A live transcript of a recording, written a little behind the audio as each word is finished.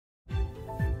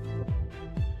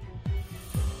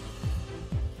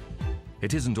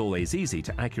It isn't always easy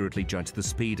to accurately judge the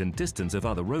speed and distance of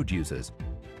other road users.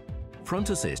 Front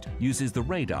Assist uses the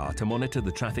radar to monitor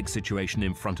the traffic situation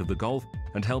in front of the Golf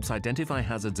and helps identify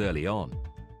hazards early on.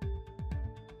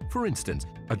 For instance,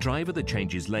 a driver that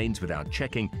changes lanes without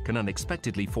checking can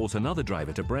unexpectedly force another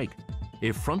driver to brake.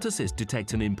 If Front Assist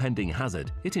detects an impending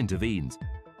hazard, it intervenes.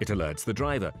 It alerts the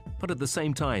driver, but at the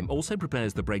same time also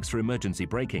prepares the brakes for emergency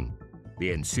braking.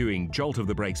 The ensuing jolt of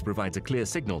the brakes provides a clear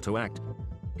signal to act.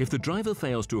 If the driver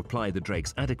fails to apply the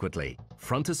brakes adequately,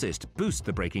 Front Assist boosts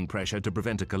the braking pressure to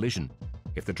prevent a collision.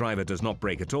 If the driver does not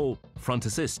brake at all, Front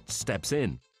Assist steps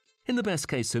in. In the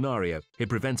best-case scenario, it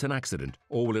prevents an accident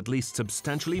or will at least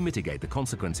substantially mitigate the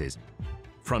consequences.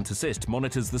 Front Assist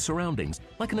monitors the surroundings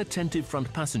like an attentive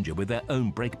front passenger with their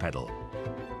own brake pedal.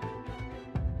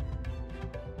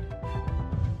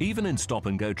 Even in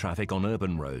stop-and-go traffic on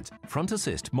urban roads, Front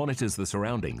Assist monitors the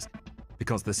surroundings.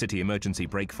 Because the city emergency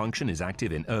brake function is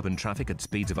active in urban traffic at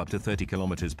speeds of up to 30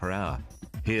 km per hour.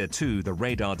 Here too, the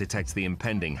radar detects the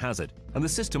impending hazard and the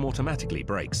system automatically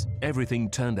brakes. Everything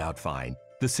turned out fine.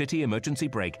 The city emergency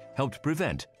brake helped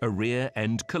prevent a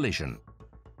rear-end collision.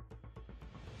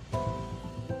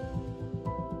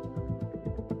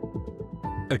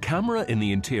 A camera in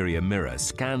the interior mirror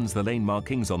scans the lane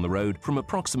markings on the road from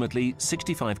approximately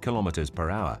 65 km per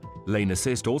hour. Lane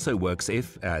Assist also works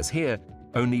if, as here,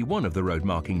 only one of the road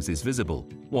markings is visible.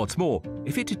 What's more,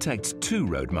 if it detects two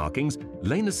road markings,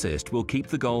 Lane Assist will keep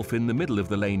the Golf in the middle of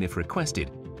the lane if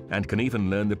requested, and can even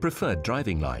learn the preferred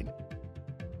driving line.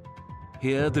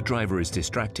 Here, the driver is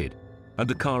distracted, and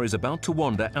the car is about to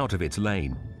wander out of its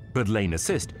lane. But Lane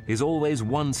Assist is always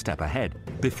one step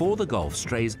ahead. Before the Golf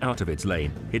strays out of its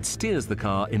lane, it steers the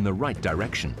car in the right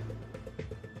direction.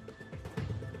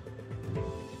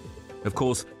 Of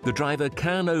course, the driver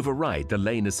can override the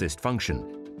Lane Assist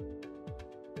function.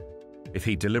 If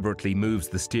he deliberately moves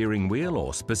the steering wheel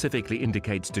or specifically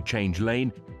indicates to change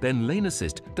lane, then Lane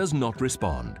Assist does not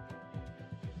respond.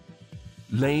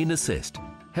 Lane Assist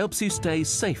helps you stay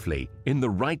safely in the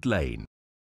right lane.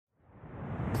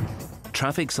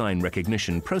 Traffic sign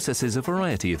recognition processes a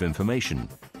variety of information.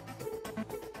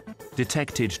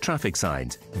 Detected traffic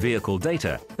signs, vehicle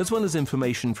data, as well as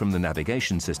information from the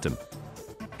navigation system.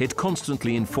 It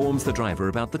constantly informs the driver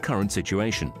about the current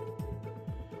situation.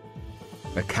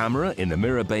 A camera in the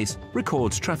mirror base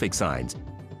records traffic signs,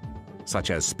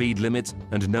 such as speed limits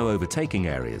and no overtaking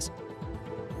areas.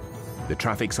 The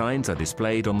traffic signs are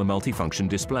displayed on the multifunction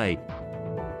display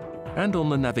and on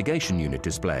the navigation unit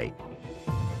display.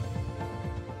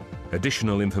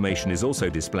 Additional information is also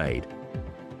displayed.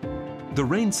 The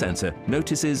rain sensor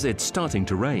notices it's starting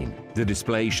to rain. The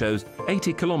display shows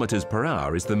 80 km per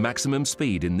hour is the maximum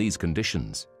speed in these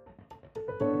conditions.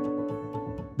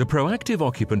 The proactive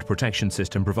occupant protection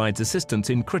system provides assistance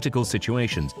in critical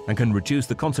situations and can reduce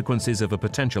the consequences of a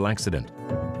potential accident.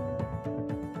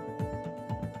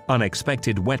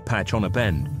 Unexpected wet patch on a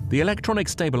bend. The electronic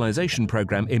stabilization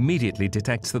program immediately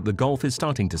detects that the Golf is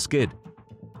starting to skid.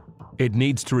 It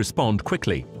needs to respond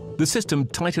quickly. The system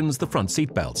tightens the front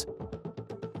seat belts.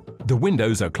 The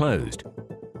windows are closed.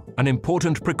 An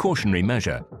important precautionary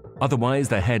measure. Otherwise,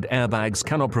 the head airbags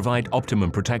cannot provide optimum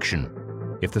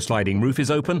protection. If the sliding roof is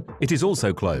open, it is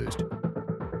also closed.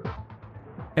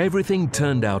 Everything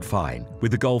turned out fine,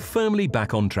 with the Golf firmly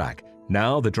back on track.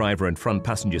 Now the driver and front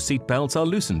passenger seat belts are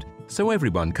loosened, so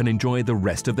everyone can enjoy the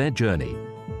rest of their journey.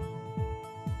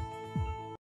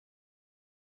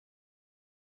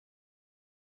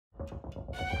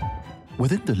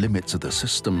 Within the limits of the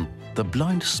system, the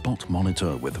blind spot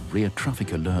monitor with rear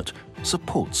traffic alert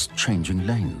supports changing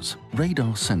lanes.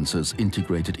 Radar sensors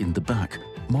integrated in the back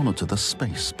monitor the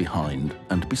space behind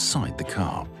and beside the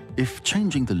car. If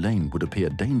changing the lane would appear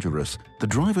dangerous, the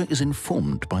driver is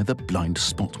informed by the blind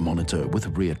spot monitor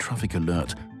with rear traffic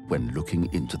alert when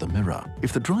looking into the mirror.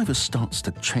 If the driver starts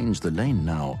to change the lane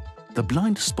now, the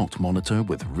blind spot monitor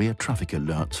with rear traffic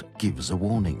alert gives a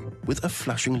warning with a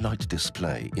flashing light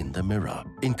display in the mirror.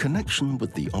 In connection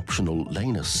with the optional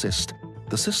lane assist,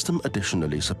 the system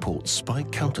additionally supports spy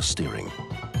countersteering.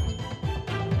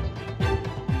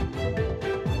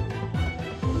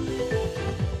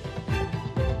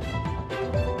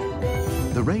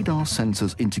 The radar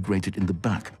sensors integrated in the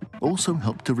back also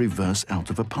help to reverse out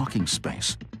of a parking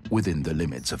space within the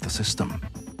limits of the system.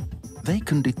 They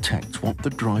can detect what the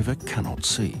driver cannot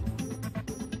see.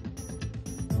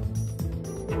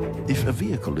 If a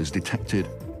vehicle is detected,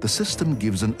 the system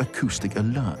gives an acoustic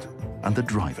alert and the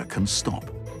driver can stop.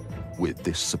 With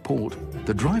this support,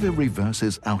 the driver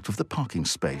reverses out of the parking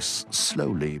space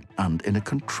slowly and in a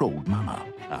controlled manner.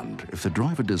 And if the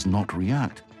driver does not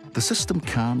react, The system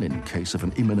can, in case of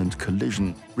an imminent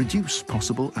collision, reduce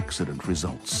possible accident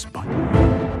results by...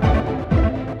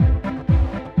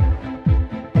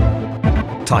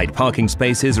 Tight parking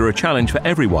spaces are a challenge for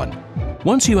everyone.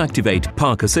 Once you activate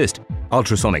Park Assist,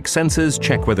 ultrasonic sensors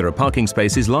check whether a parking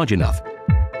space is large enough.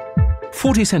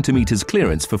 40 centimeters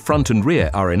clearance for front and rear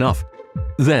are enough.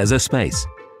 There's a space.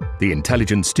 The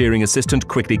intelligent steering assistant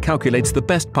quickly calculates the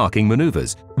best parking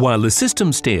maneuvers. While the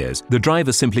system steers, the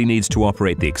driver simply needs to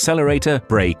operate the accelerator,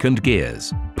 brake and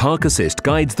gears. Park Assist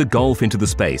guides the Golf into the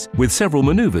space with several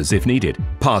maneuvers if needed.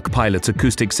 Park Pilot's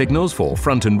acoustic signals for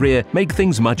front and rear make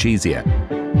things much easier.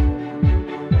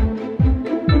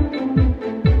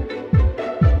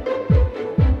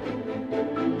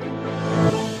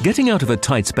 Getting out of a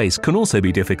tight space can also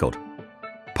be difficult.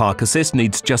 Park Assist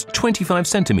needs just 25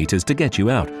 centimeters to get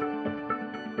you out.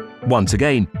 Once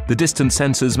again, the distance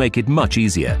sensors make it much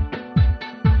easier.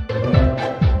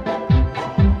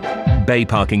 Bay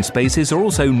parking spaces are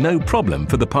also no problem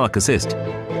for the Park Assist.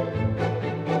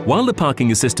 While the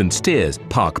parking assistant steers,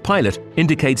 Park Pilot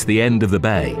indicates the end of the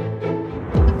bay.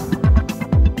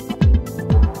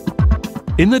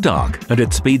 In the dark and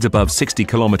at speeds above 60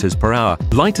 km per hour,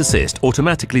 Light Assist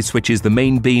automatically switches the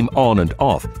main beam on and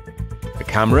off. A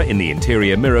camera in the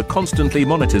interior mirror constantly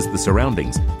monitors the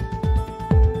surroundings.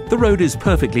 The road is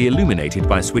perfectly illuminated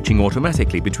by switching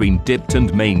automatically between dipped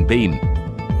and main beam.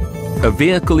 A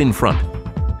vehicle in front.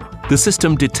 The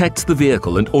system detects the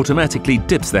vehicle and automatically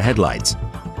dips the headlights.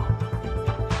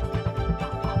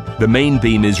 The main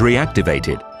beam is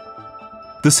reactivated.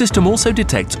 The system also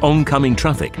detects oncoming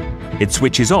traffic. It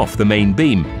switches off the main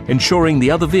beam, ensuring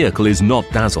the other vehicle is not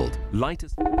dazzled.